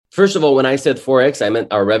First of all, when I said 4x, I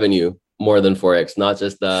meant our revenue more than 4x, not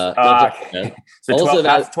just not just so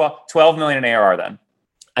also 12 million in ARR then.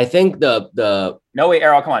 I think the no wait,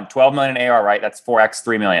 Errol, come on, 12 million in ARR, right? That's 4x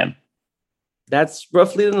 3 million. That's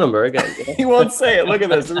roughly the number again. He won't say it. Look at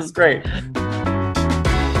this. This is great.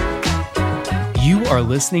 You are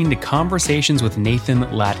listening to Conversations with Nathan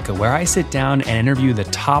Latka, where I sit down and interview the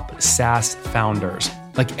top SaaS founders,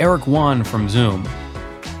 like Eric Yuan from Zoom.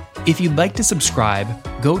 If you'd like to subscribe,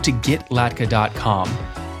 go to getlatka.com.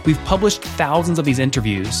 We've published thousands of these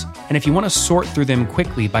interviews, and if you want to sort through them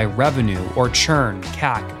quickly by revenue or churn,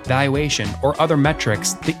 CAC, valuation, or other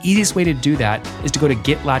metrics, the easiest way to do that is to go to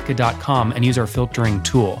getlatka.com and use our filtering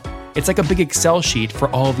tool. It's like a big Excel sheet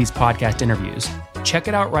for all of these podcast interviews. Check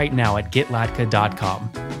it out right now at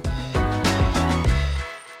getlatka.com.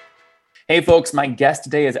 Hey folks, my guest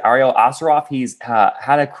today is Ariel Asarov. He's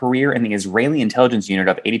had a career in the Israeli intelligence unit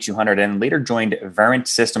of 8200 and later joined Verint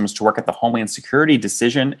Systems to work at the Homeland Security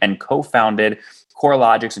Division and co-founded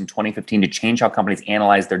CoreLogix in 2015 to change how companies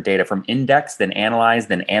analyze their data from index, then analyze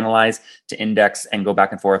to index and go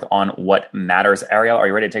back and forth on what matters. Ariel, are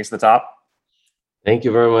you ready to take us to the top? Thank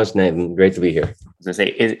you very much, Nathan. Great to be here. I was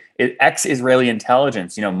going to say, is ex-Israeli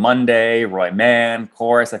intelligence, Monday, Roy Mann,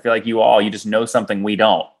 Chorus, I feel like you just know something we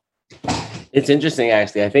don't. It's interesting,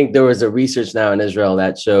 actually. I think there was a research now in Israel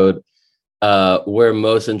that showed where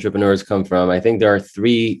most entrepreneurs come from. I think there are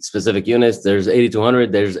three specific units. There's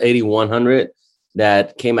 8200, there's 8100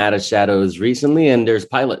 that came out of shadows recently, and there's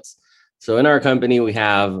pilots. So in our company, we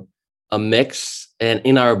have a mix, and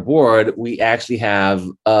in our board, we actually have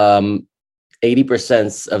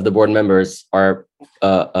 80% of the board members are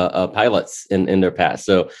pilots in their past.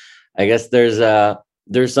 So I guess there's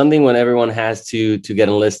something when everyone has to get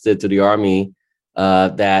enlisted to the army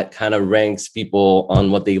that kind of ranks people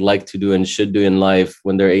on what they like to do and should do in life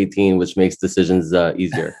when they're 18, which makes decisions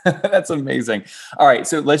easier. That's amazing. All right,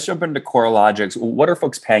 so let's jump into CoreLogix. What are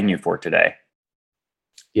folks paying you for today?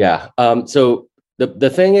 Yeah. So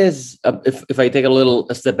the thing is, if I take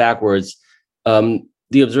a step backwards,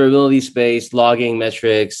 the observability space, logging,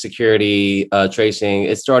 metrics, security, tracing,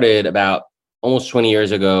 it started about almost 20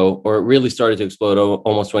 years ago, or it really started to explode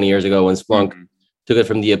almost 20 years ago when Splunk took it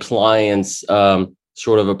from the appliance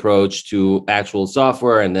sort of approach to actual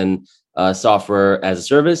software and then software as a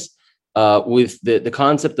service with the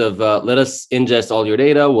concept of let us ingest all your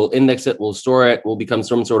data, we'll index it, we'll store it, we'll become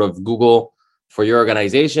some sort of Google for your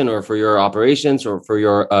organization or for your operations or for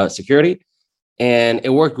your security. And it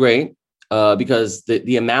worked great because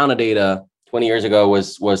the amount of data 20 years ago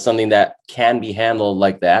was something that can be handled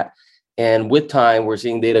like that. And with time, we're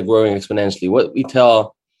seeing data growing exponentially. What we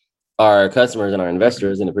tell our customers and our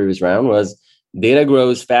investors in the previous round was data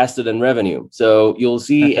grows faster than revenue. So you'll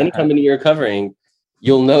see any company you're covering,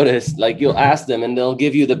 you'll notice, like you'll ask them and they'll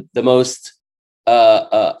give you the most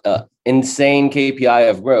insane KPI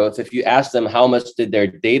of growth. If you ask them how much did their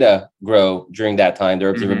data grow during that time,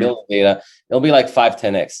 their observability data, it'll be like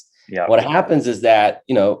 5-10x. Yeah. What happens is that,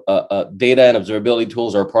 data and observability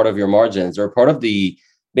tools are part of your margins or part of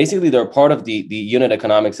they're part of the unit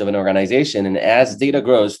economics of an organization. And as data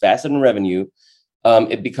grows faster than revenue,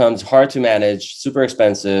 it becomes hard to manage, super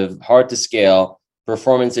expensive, hard to scale,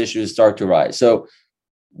 performance issues start to rise. So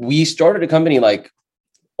we started a company like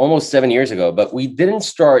almost 7 years ago, but we didn't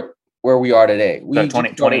start where we are today. We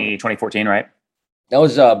 2014, right? That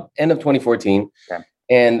was end of 2014. Okay.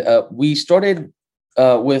 And we started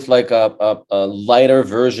with like a lighter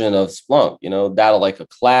version of Splunk, data like a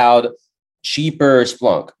cloud, cheaper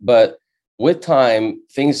Splunk. But with time,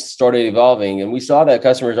 things started evolving and we saw that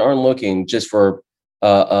customers aren't looking just for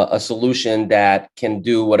a solution that can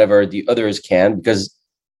do whatever the others can because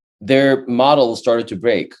their model started to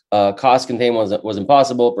break. Cost containment was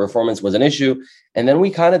impossible. Performance was an issue. And then we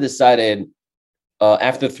kind of decided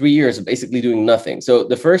after 3 years of basically doing nothing. So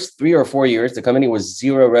the first 3 or 4 years, the company was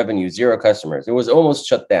zero revenue, zero customers. It was almost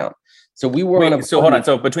shut down. So we were hold on.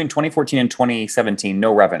 So between 2014 and 2017,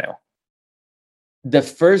 no revenue. The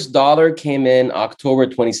first dollar came in October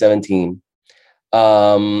 2017.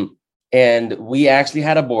 And we actually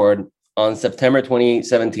had a board on September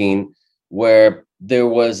 2017 where there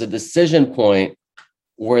was a decision point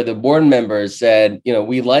where the board members said,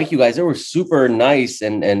 we like you guys. They were super nice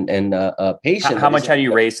and patient. How much had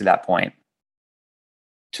you raised to that point?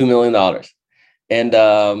 $2 million. And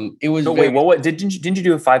it was. So wait, didn't you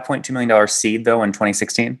do a $5.2 million seed though in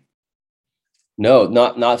 2016? No,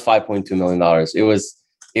 not $5.2 million. It was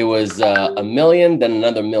 $1 million, then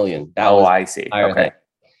another $1 million. I see. Okay.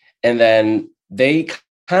 And then they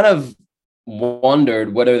kind of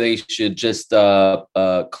wondered whether they should just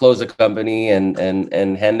close the company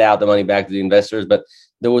and hand out the money back to the investors. But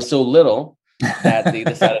there was so little that they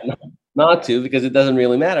decided not to, because it doesn't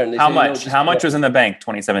really matter. And they How said, much? How much was in the bank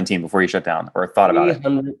 2017 before you shut down or thought about it?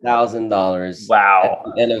 $300,000. Wow.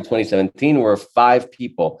 At the end of 2017, we're 5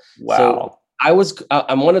 people. Wow. So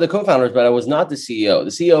I'm one of the co-founders, but I was not the CEO.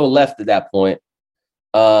 The CEO left at that point.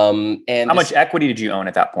 And how much equity did you own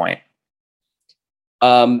at that point?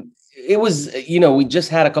 It was, we just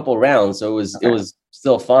had a couple rounds, so it was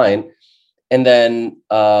still fine. And then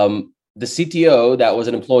the CTO, that was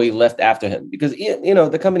an employee, left after him because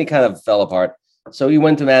the company kind of fell apart. So he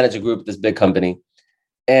went to manage a group at this big company.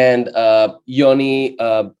 And Yoni,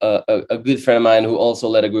 a good friend of mine who also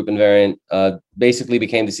led a group in Variant, basically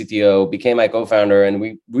became the CTO, became my co-founder, and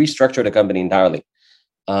we restructured the company entirely.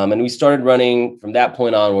 And we started running from that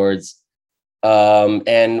point onwards.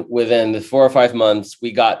 And within the 4 or 5 months,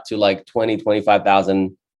 we got to like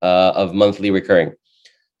 25,000 of monthly recurring.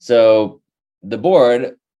 So the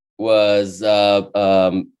board was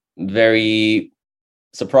very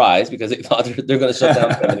surprised because they thought they're going to shut down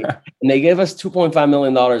the company. And they gave us $2.5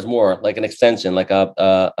 million more, like an extension, like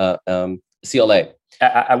a CLA.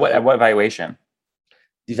 At what valuation?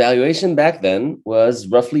 The valuation back then was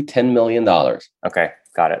roughly $10 million. Okay,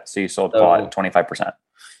 got it. So you sold call it 25%.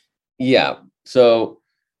 Yeah. So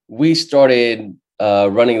we started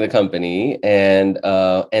running the company and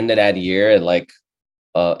ended that year at like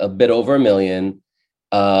a bit over $1 million.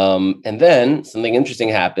 And then something interesting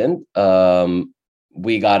happened.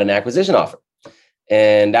 We got an acquisition offer,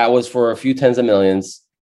 and that was for a few tens of millions.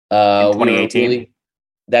 In 2018?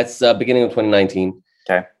 That's beginning of 2019.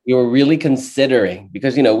 Okay. We were really considering,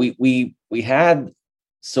 because we had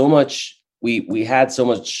so much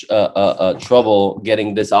trouble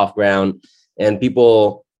getting this off ground, and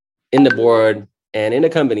people in the board and in the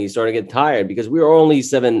company started to get tired because we were only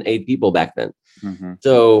 7-8 people back then. Mm-hmm.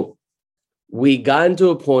 So we got into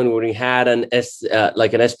a point where we had an SPA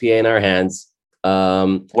in our hands.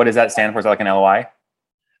 What does that stand for? Is that like an LOI?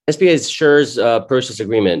 SPA is Shares Purchase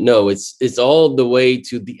Agreement. No, it's all the way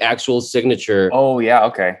to the actual signature. Oh yeah,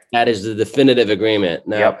 okay. That is the definitive agreement.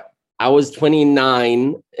 Now, yep. I was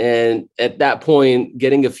 29, and at that point,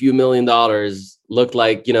 getting a few $1 million looked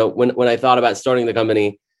like, when I thought about starting the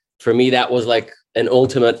company, for me that was like an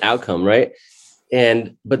ultimate outcome, right?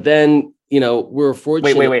 But then, we're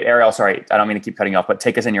fortunate. Wait, Ariel, sorry, I don't mean to keep cutting you off, but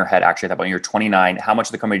take us in your head. Actually, at that point, you're 29. How much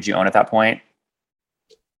of the company did you own at that point?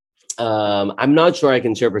 I'm not sure I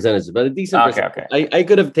can share percentages, but a decent percentage. Okay. I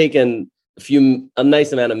could have taken a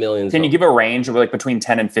nice amount of millions. Can you give a range of like between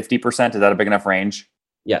 10 and 50%? Is that a big enough range?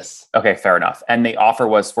 Yes. Okay, fair enough. And the offer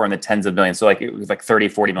was for in the tens of millions. So like it was like 30,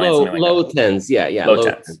 40 million. Low tens. Yeah. Low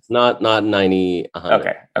tens. Not 90,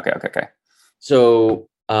 100. Okay. So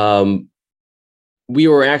we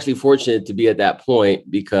were actually fortunate to be at that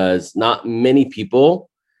point because not many people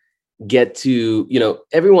get to,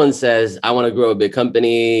 everyone says, I want to grow a big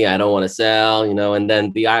company. I don't want to sell, and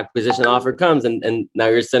then the acquisition offer comes and now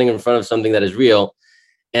you're sitting in front of something that is real.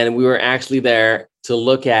 And we were actually there to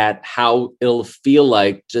look at how it'll feel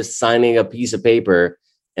like just signing a piece of paper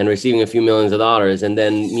and receiving a few millions of dollars. And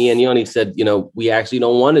then me and Yoni said, we actually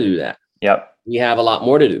don't want to do that. Yep. We have a lot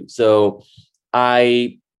more to do. So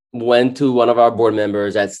I went to one of our board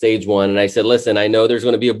members at stage one and I said, listen, I know there's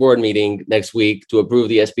going to be a board meeting next week to approve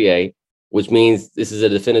the SPA, which means this is a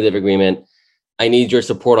definitive agreement. I need your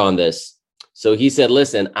support on this. So he said,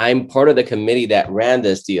 listen, I'm part of the committee that ran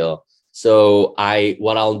this deal. So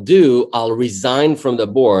I'll resign from the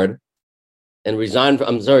board and resign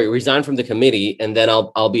from the committee, and then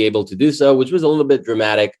I'll be able to do so, which was a little bit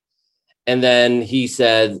dramatic. And then he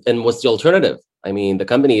said, and what's the alternative? I mean, the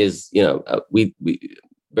company is, we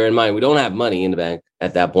bear in mind, we don't have money in the bank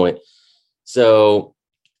at that point. So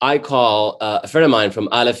I call a friend of mine from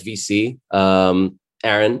Aleph VC,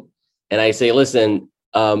 Aaron, and I say, listen,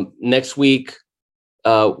 next week,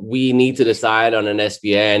 we need to decide on an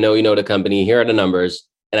SPA. I know you know the company. Here are the numbers.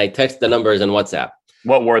 And I text the numbers on WhatsApp.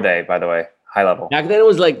 What were they, by the way? High level. Back then it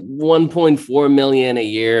was like 1.4 million a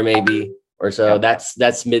year, maybe, or so. Yep.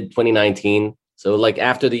 That's mid 2019. So like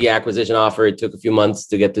after the acquisition offer, it took a few months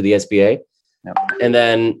to get to the SPA. Yep. And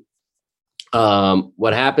then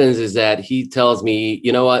what happens is that he tells me,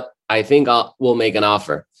 you know what, I think we'll make an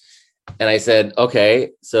offer. And I said, okay,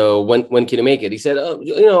 so when can you make it? He said,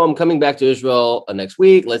 I'm coming back to Israel next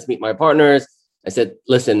week. Let's meet my partners. I said,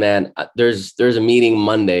 listen, man, there's a meeting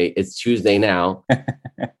Monday. It's Tuesday now.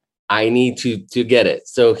 I need to get it.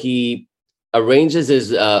 So he arranges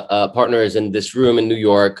his partners in this room in New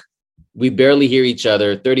York. We barely hear each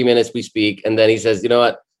other. 30 minutes we speak. And then he says, you know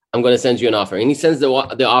what, I'm going to send you an offer. And he sends the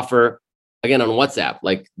offer again on WhatsApp,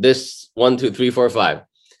 like this 1, 2, 3, 4, 5.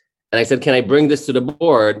 And I said, can I bring this to the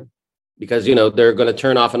board because they're going to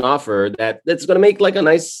turn off an offer that's going to make like a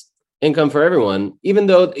nice income for everyone. Even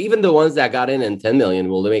the ones that got in 10 million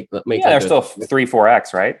will make they're still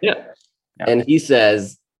 3-4x, right? Yeah. And he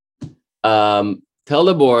says, tell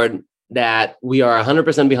the board that we are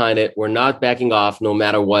 100% behind it. We're not backing off no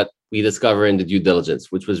matter what we discover in the due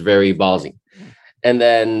diligence, which was very ballsy. And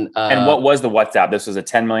then, and what was the WhatsApp? This was a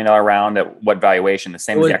 $10 million round at what valuation? The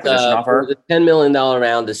same as the acquisition offer? It was a $10 million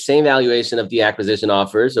round, the same valuation of the acquisition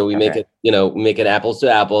offer. So we make it apples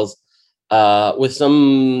to apples, with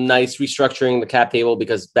some nice restructuring the cap table,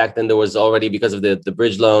 because back then there was already, because of the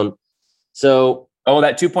bridge loan. So,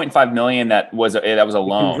 that 2.5 million, that was a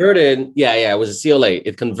loan. Converted. Yeah. It was a CLA.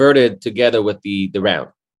 It converted together with the round.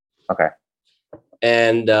 Okay.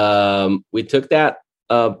 And we took that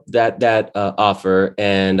offer,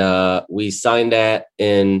 and we signed that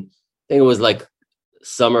in, I think it was like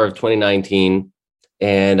summer of 2019.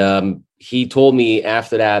 And he told me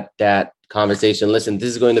after that conversation, listen, this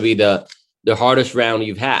is going to be the hardest round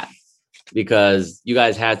you've had, because you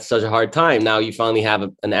guys had such a hard time. Now you finally have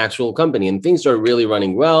an actual company, and things are really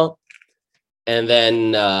running well. And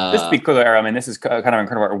then just to be clear, I mean, this is kind of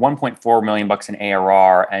incredible. $1.4 million in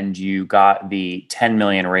ARR, and you got the 10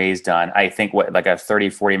 million raise done. I think like a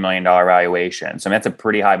 $30-40 million valuation. So I mean, that's a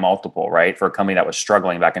pretty high multiple, right, for a company that was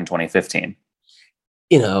struggling back in 2015.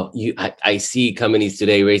 I see companies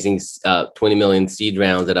today raising 20 million seed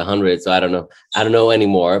rounds at 100. So I don't know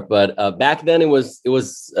anymore. But back then it was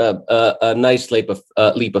a nice leap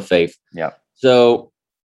of faith. Yeah. So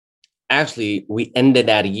actually, we ended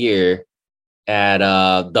that year at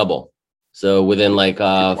double. So within like 4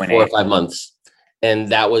 or 5 months, and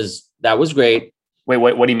that was great. Wait,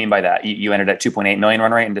 what do you mean by that? You ended at 2.8 million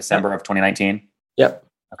run rate in December of 2019. Yep.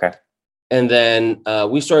 Okay. And then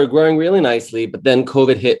we started growing really nicely, but then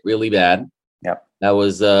COVID hit really bad. Yep. That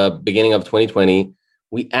was beginning of 2020.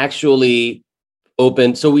 We actually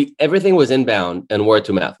opened, so everything was inbound and word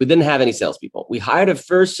to mouth. We didn't have any salespeople. We hired a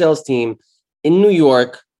first sales team in New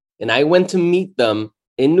York, and I went to meet them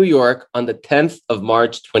in New York on the 10th of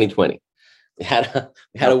March, 2020. We had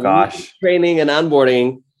a week training and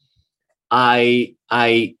onboarding. I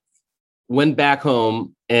went back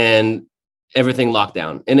home, and everything locked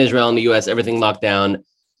down in Israel and the US. Everything locked down.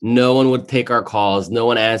 No one would take our calls. No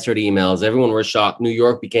one answered emails. Everyone was shocked. New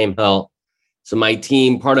York became hell. So my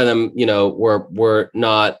team, part of them, were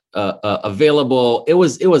not available. It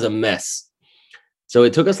was a mess. So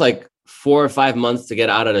it took us like 4 or 5 months to get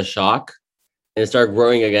out of the shock and start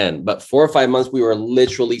growing again. But 4 or 5 months, we were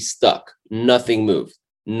literally stuck. Nothing moved.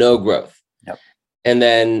 No growth. Yep. And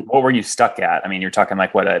then what were you stuck at? I mean, you're talking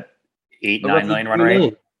like what, a 8-9 million run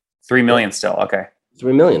rate? 3 million still. Okay.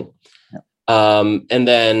 3 million. Yeah. And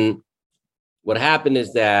then what happened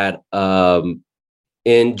is that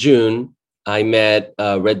in June, I met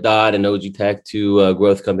Red Dot and OG Tech, two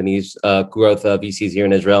growth companies, growth VCs here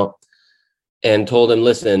in Israel, and told them,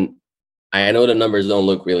 listen, I know the numbers don't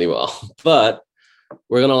look really well, but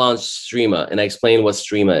we're going to launch Streama. And I explained what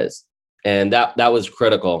Streama is. And that was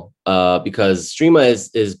critical because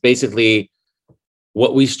Streama is basically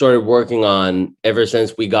what we started working on ever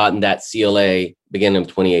since we got in that CLA beginning of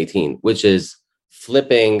 2018, which is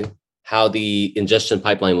flipping how the ingestion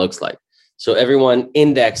pipeline looks like. So everyone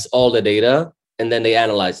index all the data and then they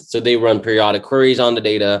analyze it. So they run periodic queries on the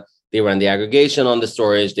data. They run the aggregation on the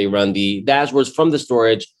storage. They run the dashboards from the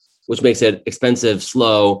storage, which makes it expensive,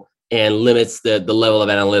 slow, and limits the level of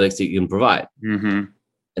analytics that you can provide. Mm-hmm.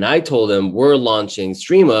 And I told them we're launching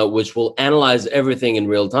Streama, which will analyze everything in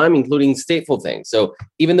real time, including stateful things. So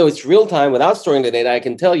even though it's real time without storing the data, I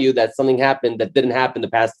can tell you that something happened that didn't happen the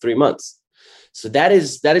past 3 months. So that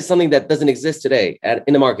is something that doesn't exist today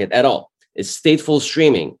in the market at all. It's stateful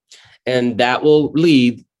streaming. And that will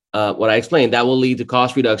lead, what I explained, that will lead to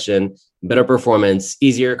cost reduction, better performance,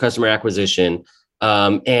 easier customer acquisition,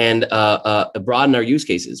 and broaden our use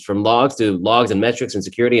cases from logs and metrics and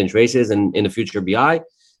security and traces and in the future BI.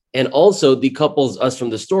 And also decouples us from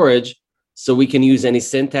the storage so we can use any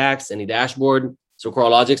syntax, any dashboard. So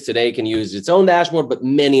CoralLogix today can use its own dashboard, but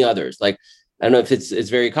many others. Like, I don't know if it's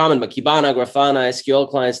very common, but Kibana, Grafana, SQL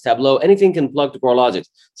clients, Tableau, anything can plug to CoralLogix.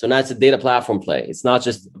 So now it's a data platform play. It's not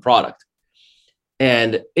just a product.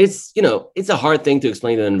 And it's a hard thing to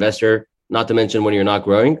explain to an investor, not to mention when you're not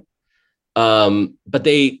growing. But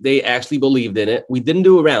they actually believed in it. We didn't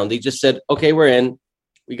do a round. They just said, okay, we're in.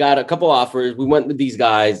 We got a couple offers. We went with these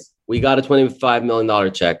guys. We got a $25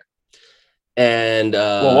 million check. And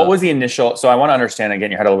well, what was the initial? So I want to understand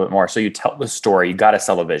again your head a little bit more. So you tell the story. You got to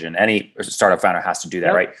sell a vision. Any startup founder has to do that,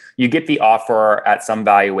 Yep. right? You get the offer at some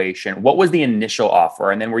valuation. What was the initial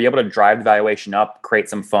offer? And then were you able to drive the valuation up, create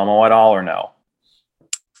some FOMO at all, or no?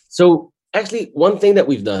 So actually, one thing that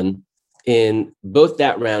we've done in both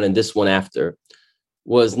that round and this one after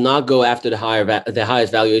was not go after the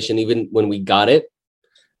highest valuation, even when we got it,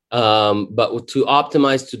 but to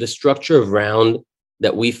optimize to the structure of round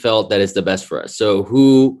that we felt that is the best for us. So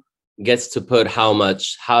who gets to put how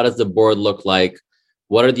much? How does the board look like?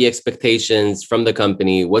 What are the expectations from the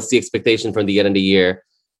company? What's the expectation from the end of the year?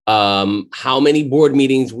 How many board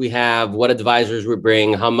meetings we have? What advisors we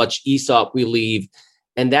bring? How much ESOP we leave?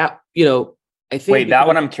 And that, I think. Wait, that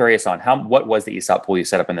one I'm curious on. What was the ESOP pool you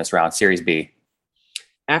set up in this round, Series B?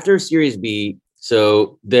 After Series B,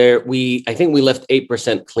 so I think we left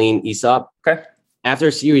 8% clean ESOP. Okay.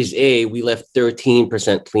 After Series A, we left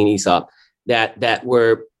 13% clean ESOP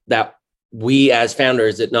that we as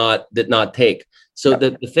founders did not take. So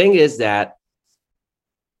the thing is that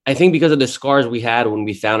I think because of the scars we had when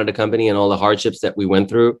we founded the company and all the hardships that we went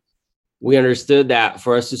through, we understood that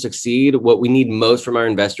for us to succeed, what we need most from our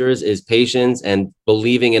investors is patience and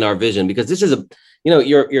believing in our vision. Because this is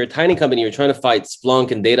you're a tiny company, you're trying to fight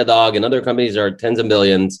Splunk and Datadog and other companies that are tens of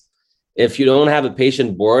millions. If you don't have a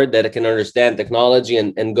patient board that can understand technology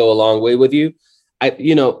and go a long way with you, let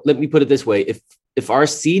me put it this way. If our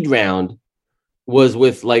seed round was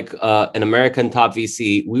with like an American top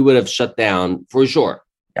VC, we would have shut down for sure.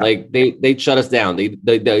 Yeah. Like they'd shut us down.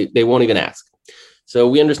 They won't even ask. So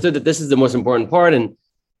we understood that this is the most important part. And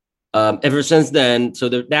ever since then, so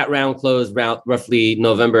that round closed roughly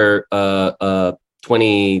November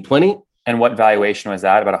 2020. And what valuation was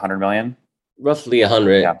that? About 100 million? Roughly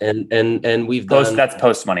 100. Yeah. And we've done... That's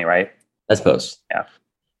post money, right? That's post. Yeah.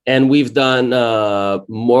 And we've done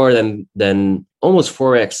more than almost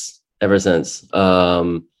 4x ever since.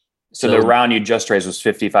 So the round you just raised was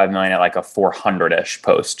 55 million at like a 400-ish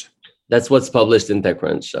post. That's what's published in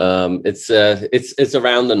TechCrunch. It's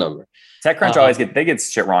around the number. TechCrunch always get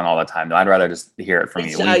shit wrong all the time. Though I'd rather just hear it from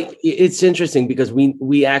you. It's interesting because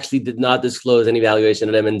we actually did not disclose any valuation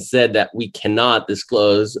of them and said that we cannot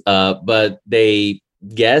disclose, but they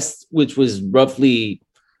guessed, which was roughly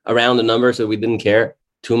around the number, so we didn't care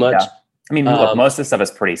too much. Yeah. I mean, look, most of this stuff is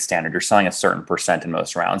pretty standard. You're selling a certain percent in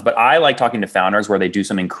most rounds, but I like talking to founders where they do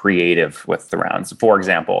something creative with the rounds. For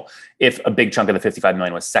example, if a big chunk of the 55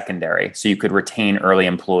 million was secondary, so you could retain early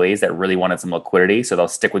employees that really wanted some liquidity, so they'll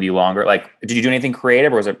stick with you longer. Like, did you do anything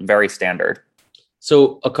creative or was it very standard?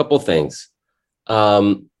 So a couple things.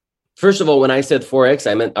 First of all, when I said 4x,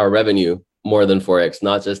 I meant our revenue more than 4x,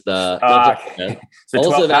 not just the.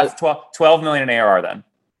 So 12 million in ARR then.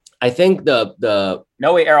 I think the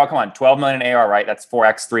no wait, Errol, come on, 12 million ARR, right? That's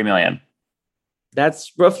 4x 3 million.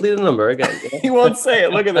 That's roughly the number again. He won't say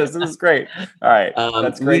it. Look at this. This is great. All right,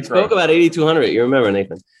 that's great. We spoke about 8,200. You remember,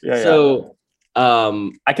 Nathan? Yeah. So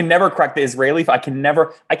I can never crack the Israeli. I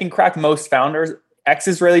can crack most founders.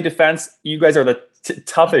 Ex-Israeli defense. You guys are the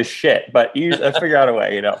toughest shit, but you figure out a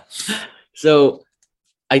way. So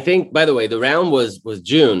I think, by the way, the round was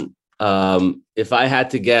June. If I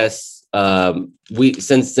had to guess.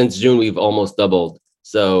 Since June we've almost doubled.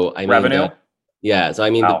 So I mean, revenue. So I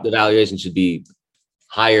mean, wow. the valuation should be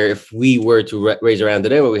higher if we were to raise a round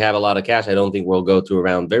today, but we have a lot of cash. I don't think we'll go to a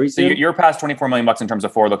round very soon. So you're past 24 million bucks in terms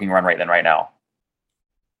of forward-looking run rate then right now.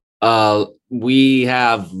 We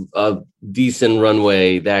have a decent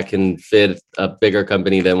runway that can fit a bigger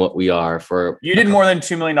company than what we are. You did more than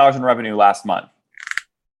 $2 million in revenue last month.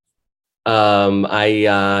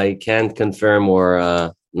 I can't confirm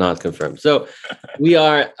or not confirmed. So we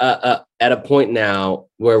are at a point now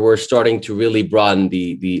where we're starting to really broaden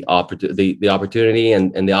the opportunity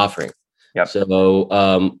and the offering. Yep.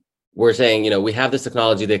 So we're saying, we have this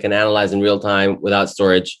technology that can analyze in real time without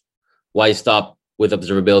storage. Why stop with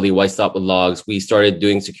observability? Why stop with logs? We started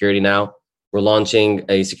doing security now. We're launching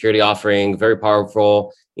a security offering, very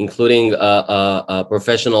powerful, including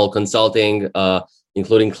professional consulting,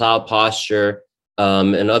 including cloud posture.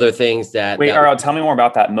 And other things that... Wait, Errol, tell me more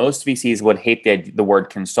about that. Most VCs would hate the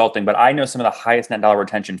word consulting, but I know some of the highest net dollar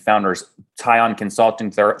retention founders tie on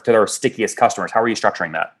consulting to their stickiest customers. How are you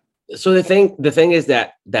structuring that? So the thing is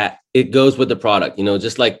that it goes with the product,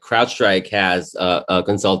 just like CrowdStrike has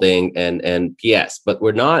consulting and PS, but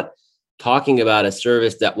we're not talking about a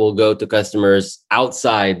service that will go to customers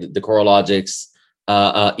outside the CoreLogix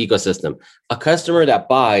ecosystem. A customer that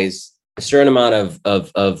buys a certain amount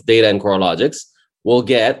of data in CoreLogix will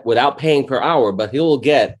get, without paying per hour, but he will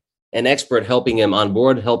get an expert helping him on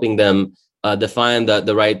board, helping them define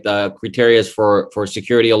the right criteria for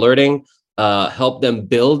security alerting, help them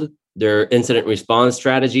build their incident response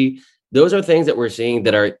strategy. Those are things that we're seeing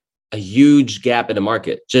that are a huge gap in the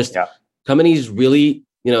market. Companies really,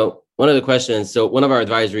 one of the questions. So one of our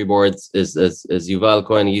advisory boards is Yuval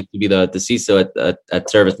Cohen. He used to be the CISO at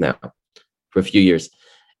ServiceNow for a few years,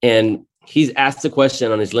 and he's asked a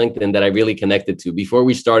question on his LinkedIn that I really connected to before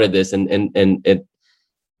we started this, and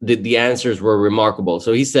the answers were remarkable.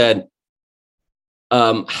 So he said,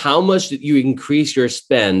 how much did you increase your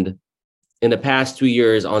spend in the past 2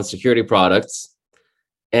 years on security products?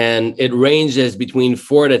 And it ranges between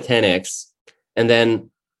 4 to 10x. And then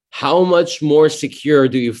how much more secure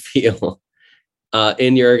do you feel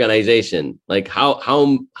in your organization? Like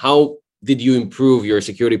how did you improve your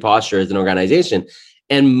security posture as an organization?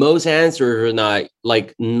 And most answers are not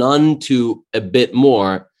like none to a bit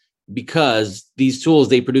more, because these tools,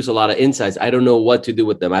 they produce a lot of insights. I don't know what to do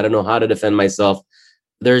with them. I don't know how to defend myself.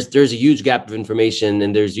 There's a huge gap of information,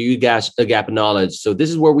 and there's a gap of knowledge. So this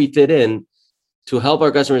is where we fit in to help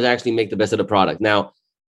our customers actually make the best of the product. Now,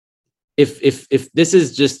 if this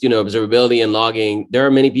is just, observability and logging, there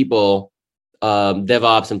are many people,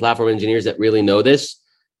 DevOps and platform engineers, that really know this.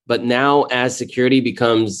 But now, as security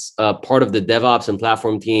becomes part of the DevOps and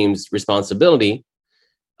platform team's responsibility,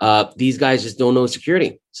 these guys just don't know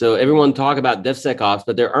security. So everyone talk about DevSecOps,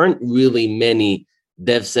 but there aren't really many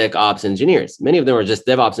DevSecOps engineers. Many of them are just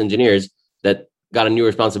DevOps engineers that got a new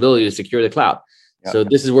responsibility to secure the cloud. Yep. So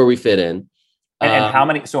this is where we fit in. And how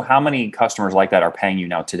many customers like that are paying you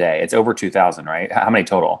now today? It's over 2,000, right? How many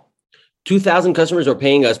total? 2,000 customers are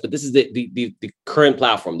paying us, but this is the current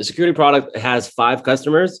platform. The security product has 5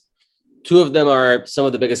 customers. 2 of them are some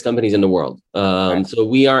of the biggest companies in the world. Right. So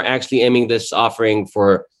we are actually aiming this offering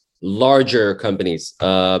for larger companies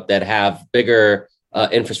that have bigger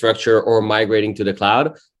infrastructure or migrating to the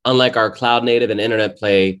cloud, unlike our cloud native and internet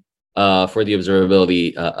play for the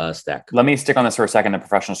observability stack. Let me stick on this for a second, the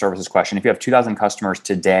professional services question. If you have 2,000 customers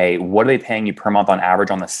today, what are they paying you per month on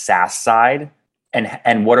average on the SaaS side?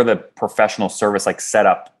 And what are the professional service like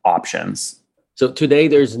setup options? So today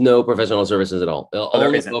there's no professional services at all.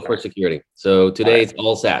 Only for security. So today it's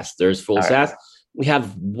all SaaS. There's full SaaS. Right. We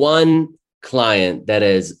have one client that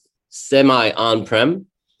is semi on-prem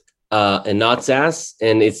and not SaaS.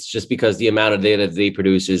 And it's just because the amount of data they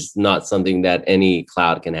produce is not something that any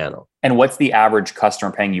cloud can handle. And what's the average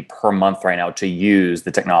customer paying you per month right now to use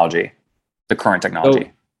the technology, the current technology?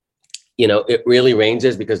 So, it really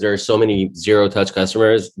ranges because there are so many zero-touch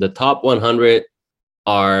customers. The top 100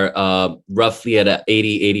 are roughly at a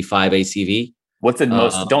 80, 85 ACV. What's the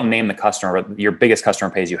most, don't name the customer, but your biggest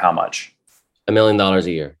customer pays you how much? $1 million a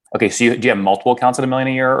year. Okay, so do you have multiple accounts at $1 million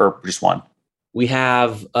a year or just one? We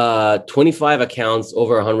have 25 accounts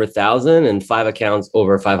over 100,000 and 5 accounts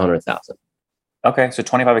over 500,000. Okay, so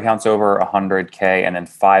 25 accounts over 100K and then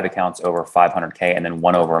 5 accounts over 500K and then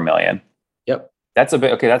 1 over $1 million. Yep. That's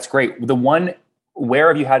that's great. Where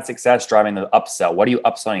have you had success driving the upsell? What are you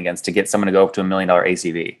upselling against to get someone to go up to $1 million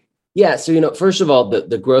ACV? Yeah. So, first of all,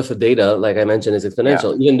 the growth of data, like I mentioned, is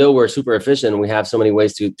exponential. Yeah. Even though we're super efficient, we have so many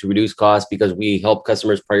ways to reduce costs because we help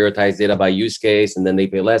customers prioritize data by use case and then they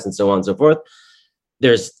pay less and so on and so forth.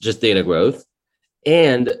 There's just data growth.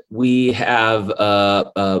 And we have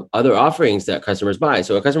other offerings that customers buy.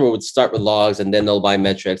 So a customer would start with logs and then they'll buy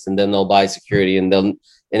metrics and then they'll buy security and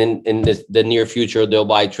in the near future, they'll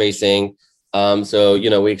buy tracing. So,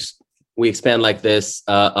 we expand like this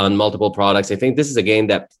on multiple products. I think this is a game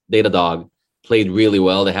that Datadog played really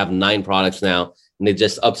well. They have 9 products now and they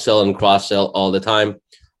just upsell and cross-sell all the time.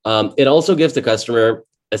 It also gives the customer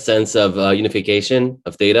a sense of unification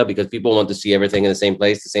of data because people want to see everything in the same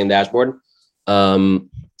place, the same dashboard.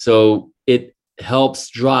 So it helps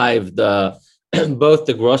drive both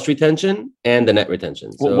the gross retention and the net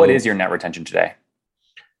retention. So, what is your net retention today?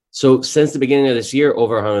 So since the beginning of this year,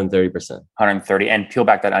 over 130%. 130. And peel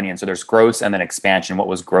back that onion. So there's gross and then expansion. What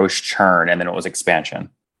was gross churn? And then what was expansion?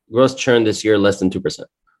 Gross churn this year, less than 2%.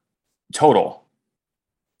 Total.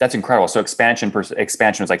 That's incredible. So expansion was like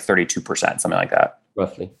 32%, something like that.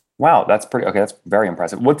 Roughly. Wow. That's that's very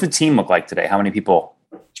impressive. What's the team look like today? How many people?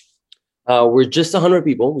 We're just 100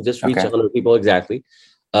 people. We just reached 100 people exactly.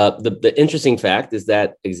 The interesting fact is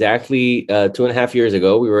that exactly 2.5 years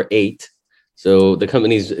ago, we were 8. So the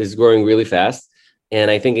company is growing really fast.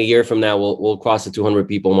 And I think a year from now, we'll cross the 200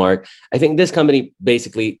 people mark. I think this company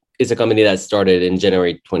basically is a company that started in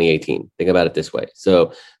January 2018. Think about it this way.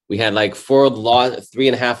 So we had like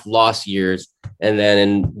 3.5 lost years. And then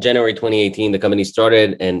in January 2018, the company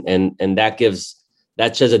started and that gives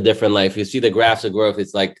that's just a different life. You see the graphs of growth,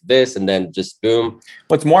 it's like this, and then just boom.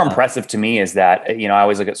 What's more impressive to me is that, you know, I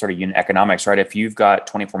always look at sort of unit economics, right? If you've got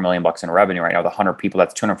 24 million bucks in revenue right now, the 100 people,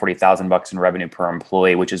 that's 240,000 bucks in revenue per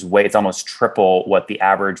employee, which is it's almost triple what the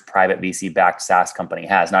average private VC backed SaaS company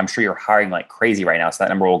has. And I'm sure you're hiring like crazy right now. So that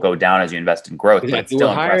number will go down as you invest in growth. Exactly. But it's still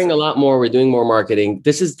we're hiring impressive. a lot more. We're doing more marketing.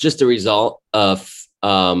 This is just a result of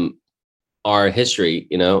our history.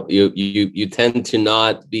 You know, you tend to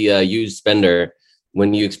not be a huge spender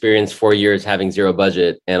when you experience 4 years having zero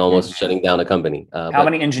budget and almost shutting down a company. How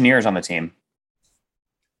many engineers on the team?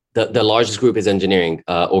 The largest group is engineering,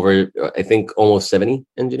 over, I think, almost 70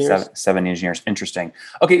 engineers. 70 engineers. Interesting.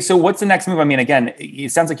 Okay, so what's the next move? I mean, again,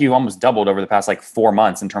 it sounds like you almost doubled over the past like 4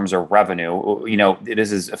 months in terms of revenue. You know,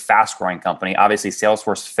 this is a fast growing company. Obviously,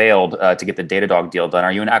 Salesforce failed to get the Datadog deal done.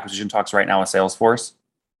 Are you in acquisition talks right now with Salesforce?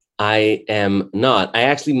 I am not. I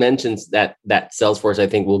actually mentioned that Salesforce, I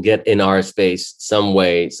think, will get in our space some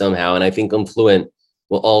way, somehow. And I think Confluent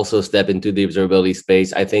will also step into the observability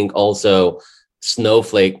space. I think also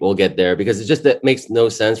Snowflake will get there, because it just that makes no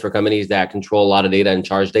sense for companies that control a lot of data and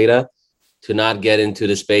charge data to not get into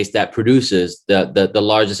the space that produces the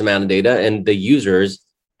largest amount of data, and the users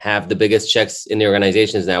have the biggest checks in the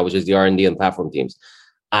organizations now, which is the R&D and platform teams.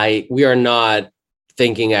 We are not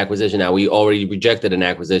thinking acquisition now. We already rejected an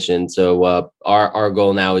acquisition. So our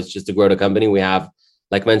goal now is just to grow the company. We have,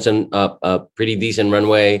 like mentioned, a pretty decent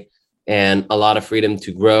runway and a lot of freedom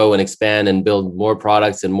to grow and expand and build more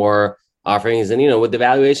products and more offerings. And, you know, with the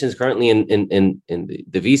valuations currently in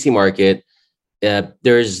the VC market,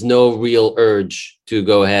 there's no real urge to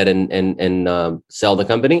go ahead and sell the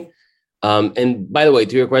company. And by the way,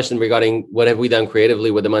 to your question regarding what have we done creatively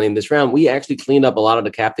with the money in this round, we actually cleaned up a lot of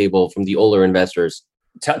the cap table from the older investors.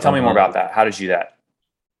 Tell me more about that. How did you do that?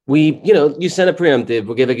 You send a preemptive,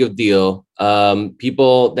 we'll give a good deal.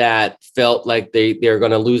 People that felt like they're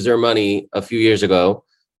going to lose their money a few years ago,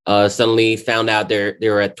 suddenly found out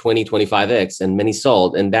they're at 20, 25x, and many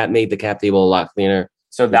sold. And that made the cap table a lot cleaner.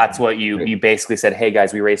 So that's what you basically said, hey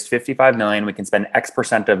guys, we raised 55 million. We can spend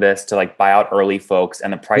X% of this to like buy out early folks,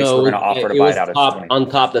 and the price we're going to offer to buy it out is 20. On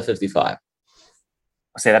top of the 55.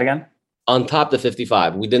 Say that again? On top of the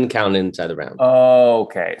 55. We didn't count inside the round. Oh,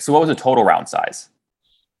 okay. So what was the total round size?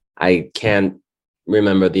 I can't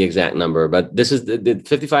remember the exact number, but this is the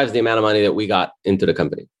 55 is the amount of money that we got into the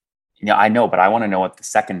company. Yeah, I know, but I want to know what the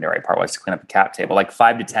secondary part was to clean up the cap table, like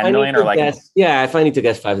 5 to 10 million, or like if I need to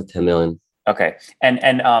guess 5 to 10 million. Okay. And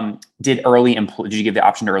did you give the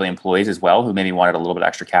option to early employees as well who maybe wanted a little bit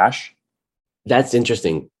extra cash? That's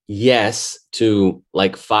interesting. Yes, to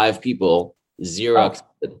like 5 people, 0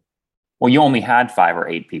 accepted. Well, you only had 5 or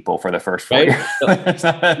 8 people for the first 4 years.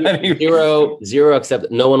 Zero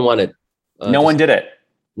accepted. No one wanted. No one did it.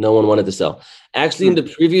 No one wanted to sell. Actually, in the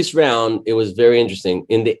previous round, it was very interesting.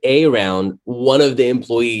 In the A round, one of the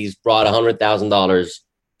employees brought $100,000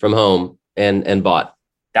 from home and bought.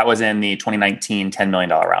 That was in the 2019 $10 million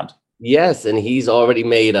round. Yes, and he's already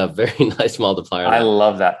made a very nice multiplier. I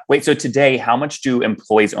love that. Wait, so today, how much do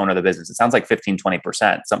employees own of the business? It sounds like 15,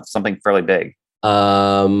 20%, something fairly big.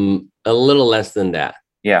 A little less than that.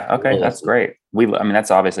 Yeah, okay, that's great.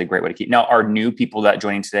 That's obviously a great way to keep. Now, are new people that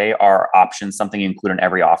joining today, are options something you include in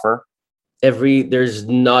every offer? There's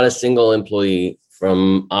not a single employee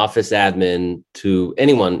from office admin to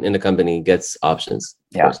anyone in the company gets options.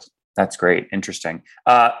 Yeah. That's great. Interesting.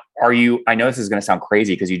 I know this is going to sound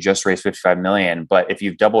crazy because you just raised 55 million, but if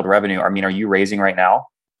you've doubled revenue, are you raising right now?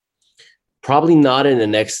 Probably not in the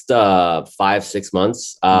next 5-6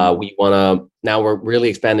 months. Now we're really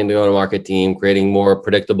expanding the go-to-market team, creating more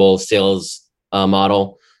predictable sales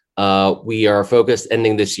model. We are focused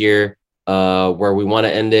ending this year where we want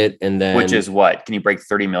to end it. And then, which is what? Can you break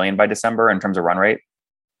 30 million by December in terms of run rate?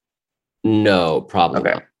 No, probably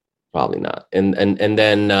not. Probably not. And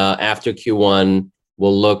then after Q1,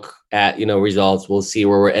 we'll look at, results. We'll see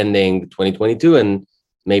where we're ending 2022 and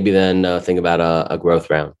maybe then think about a growth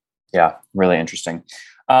round. Yeah, really interesting.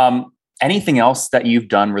 Anything else that you've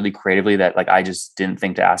done really creatively that like I just didn't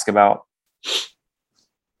think to ask about?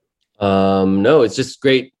 No, it's just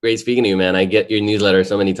great speaking to you, man. I get your newsletter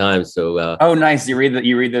so many times. So oh, nice. You read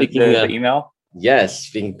the email? Yes,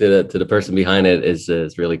 speaking to the person behind it is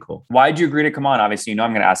really cool. Why'd you agree to come on? Obviously, I'm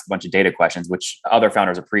going to ask a bunch of data questions, which other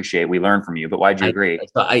founders appreciate. We learn from you, but why'd you agree?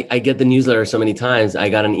 I get the newsletter so many times. I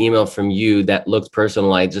got an email from you that looked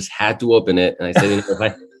personal. I just had to open it, and I said,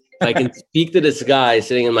 if I can speak to this guy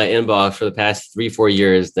sitting in my inbox for the past 3-4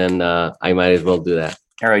 years, then I might as well do that.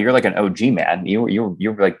 Ariel, you're like an OG man. You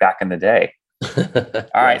were like back in the day.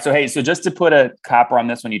 All right. So, hey, so just to put a copper on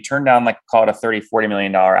this one, you turned down like call it a $30-40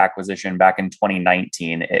 million acquisition back in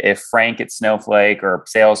 2019. If Frank at Snowflake or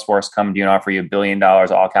Salesforce come to you and offer you $1 billion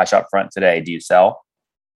all cash up front today, do you sell?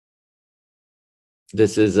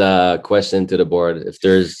 This is a question to the board. If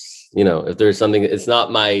there's something, it's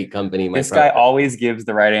not my company. This guy always gives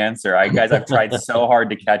the right answer. Guys, I've tried so hard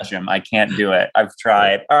to catch him. I can't do it. I've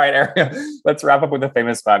tried. All right, Ariel, let's wrap up with the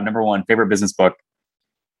famous five. Number one, favorite business book.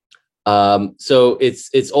 So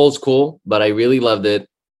it's old school, but I really loved it.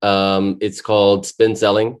 It's called Spin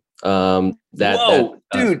Selling. Dude,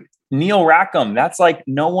 Neil Rackham. That's like,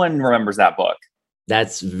 no one remembers that book.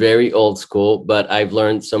 That's very old school, but I've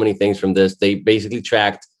learned so many things from this. They basically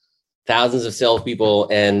tracked thousands of salespeople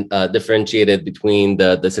and differentiated between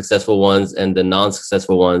the successful ones and the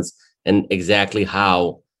non-successful ones, and exactly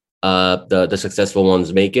how the successful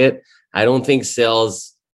ones make it. I don't think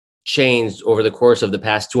sales changed over the course of the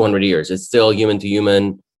past 200 years. It's still human to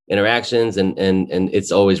human interactions, and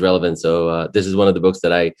it's always relevant. So this is one of the books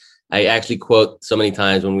that I actually quote so many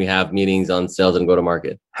times when we have meetings on sales and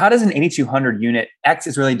go-to-market. How does an 8200 unit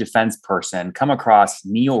ex-Israeli defense person come across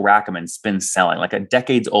Neil Rackham and Spin Selling, like a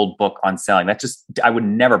decades-old book on selling? I would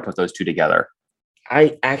never put those two together.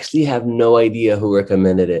 I actually have no idea who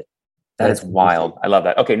recommended it. That is wild. I love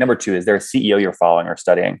that. Okay, number two, is there a CEO you're following or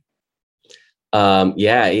studying?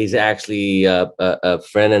 Yeah, he's actually a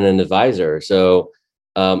friend and an advisor. So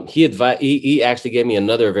he actually gave me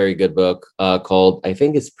another very good book called, I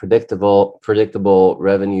think it's Predictable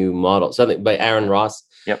Revenue Model, something by Aaron Ross.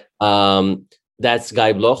 Yep. That's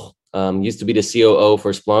Guy Bloch. Used to be the COO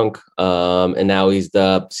for Splunk, and now he's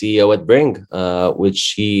the CEO at Bring,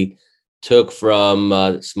 which he took from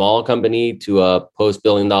a small company to a post-$1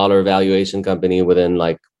 billion valuation company within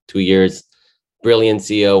like 2 years. Brilliant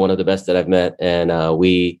CEO, one of the best that I've met, and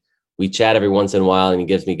we chat every once in a while, and he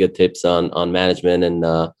gives me good tips on management and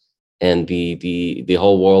the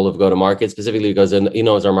whole world of go-to-market, specifically because he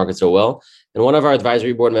knows our market so well. And one of our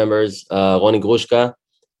advisory board members, Ronnie Grushka,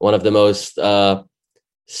 one of the most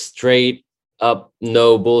straight up,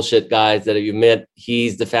 no bullshit guys that you met.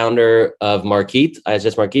 He's the founder of Markeet,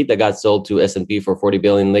 IHS Markeet, that got sold to S&P for $40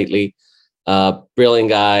 billion lately. Brilliant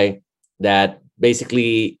guy that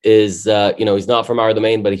basically is, he's not from our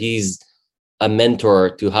domain, but he's a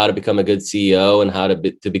mentor to how to become a good CEO and how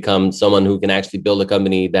to become someone who can actually build a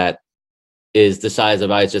company that is the size of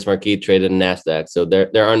IHS Markeet, traded in NASDAQ. So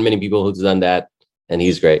there aren't many people who've done that, and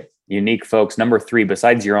he's great. Unique, folks. Number three,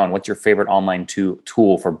 besides your own, what's your favorite online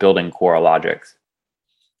tool for building CoreLogics?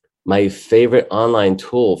 My favorite online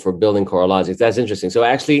tool for building CoreLogics. That's interesting. So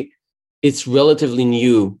actually, it's relatively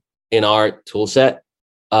new in our tool set.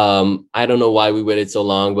 I don't know why we waited so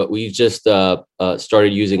long, but we just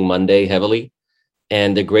started using Monday heavily.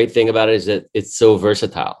 And the great thing about it is that it's so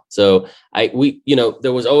versatile. So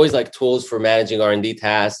there was always like tools for managing R&D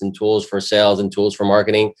tasks and tools for sales and tools for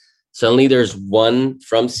marketing. Suddenly there's one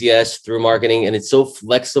from CS through marketing, and it's so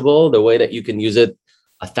flexible, the way that you can use it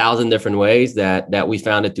 1,000 different ways that we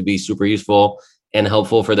found it to be super useful and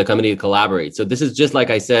helpful for the company to collaborate. So this is just like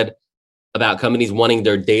I said about companies wanting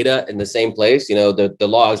their data in the same place, the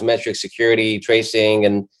logs, metrics, security, tracing,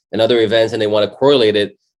 and other events, and they want to correlate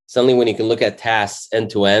it. Suddenly when you can look at tasks end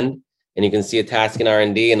to end, and you can see a task in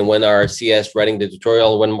R&D, and when our CS writing the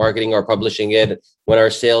tutorial, when marketing are publishing it, when our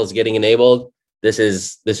sales getting enabled, this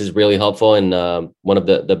is really helpful, and one of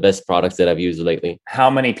the best products that I've used lately. How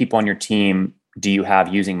many people on your team do you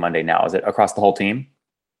have using Monday now? Is it across the whole team?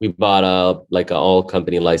 We bought an all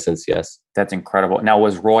company license. Yes. That's incredible. Now,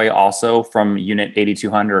 was Roy also from Unit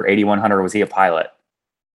 8200 or 8100, or was he a pilot?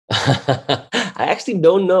 I actually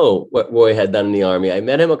don't know what Roy had done in the Army. I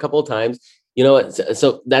met him a couple of times.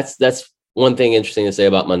 So that's one thing interesting to say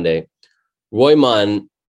about Monday. Roy Munn,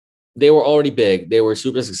 they were already big. They were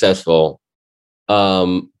super successful.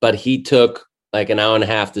 But he took like an hour and a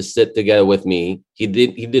half to sit together with me. He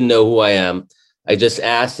didn't know who I am. I just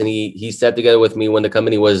asked, and he sat together with me when the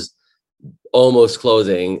company was almost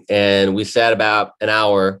closing, and we sat about an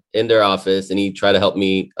hour in their office, and he tried to help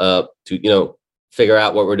me to figure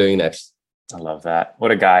out what we're doing next. I love that.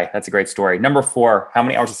 What a guy. That's a great story. Number four, how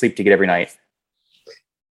many hours of sleep do you get every night?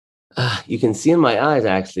 You can see in my eyes,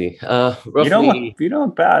 actually. Roughly, you don't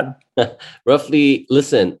look bad. Roughly,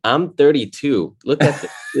 listen, I'm 32. Look at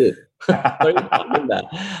this. What are you talking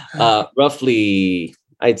about? Roughly,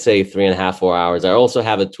 I'd say 3.5, 4 hours. I also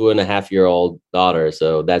have a 2.5-year-old daughter,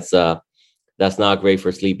 so that's not great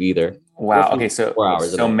for sleep either. Wow. Okay, so 4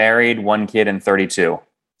 hours. So married, 1 kid, and 32.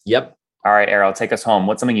 Yep. All right, Ariel, take us home.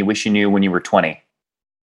 What's something you wish you knew when you were 20?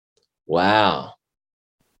 Wow.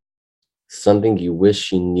 Something you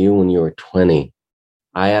wish you knew when you were 20.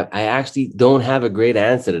 I actually don't have a great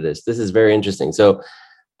answer to this. This is very interesting. So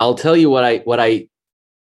I'll tell you what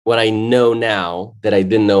I know now that I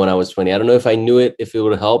didn't know when I was 20. I don't know if I knew it, if it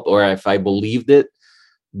would help, or if I believed it,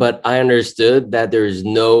 but I understood that there's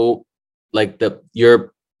no, like,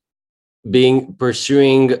 you're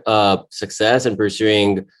pursuing success and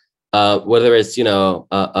pursuing whether it's,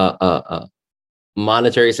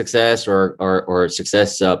 monetary success or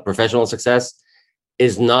success, professional success,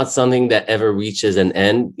 is not something that ever reaches an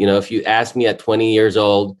end. If you ask me at 20 years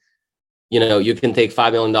old, you can take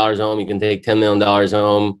 $5 million home, you can take $10 million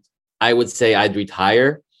home, I would say I'd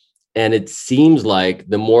retire. And it seems like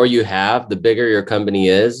the more you have, the bigger your company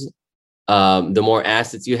is, the more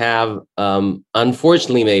assets you have,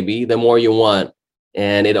 unfortunately, maybe the more you want.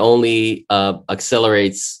 And it only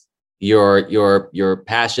accelerates your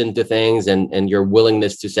passion to things and your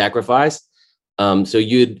willingness to sacrifice. So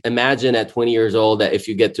you'd imagine at 20 years old that if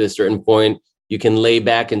you get to a certain point, you can lay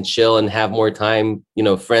back and chill and have more time,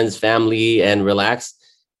 friends, family, and relax.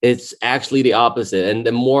 It's actually the opposite. And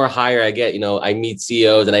the more higher I get, I meet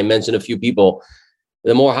CEOs, and I mentioned a few people,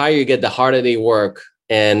 the more higher you get, the harder they work,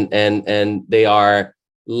 and they are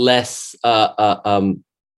less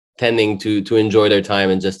tending to enjoy their time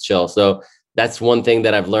and just chill. So that's one thing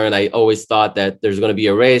that I've learned. I always thought that there's going to be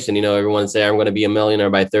a race, and everyone say I'm going to be a millionaire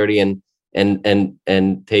by 30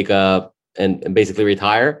 and take and basically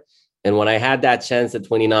retire. And when I had that chance at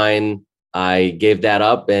 29, I gave that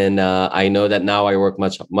up, and I know that now I work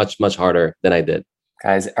much, much, much harder than I did.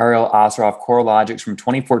 Guys, Ariel Ostroff, CoreLogics, from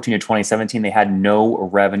 2014 to 2017, they had no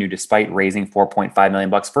revenue despite raising $4.5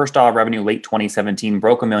 million. First dollar revenue late 2017,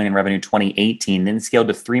 broke $1 million in revenue 2018, then scaled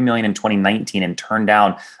to $3 million in 2019 and turned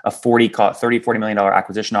down a $40 million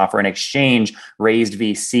acquisition offer. In exchange, raised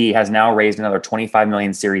VC, has now raised another $25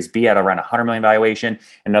 million Series B at around $100 million valuation,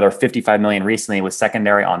 another $55 million recently with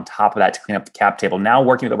secondary on top of that to clean up the cap table. Now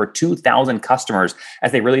working with over 2,000 customers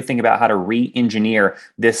as they really think about how to re-engineer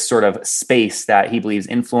this sort of space that he believes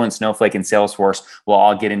Influence, Snowflake, and Salesforce will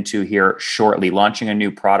all get into here shortly. Launching a new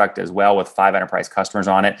product as well with 5 enterprise customers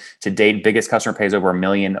on it. To date, biggest customer pays over $1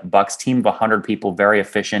 million. Team of 100 people, very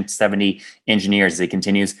efficient, 70 engineers as it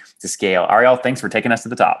continues to scale. Ariel, thanks for taking us to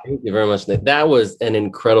the top. Thank you very much, Nick. That was an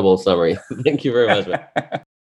incredible summary. Thank you very much, man.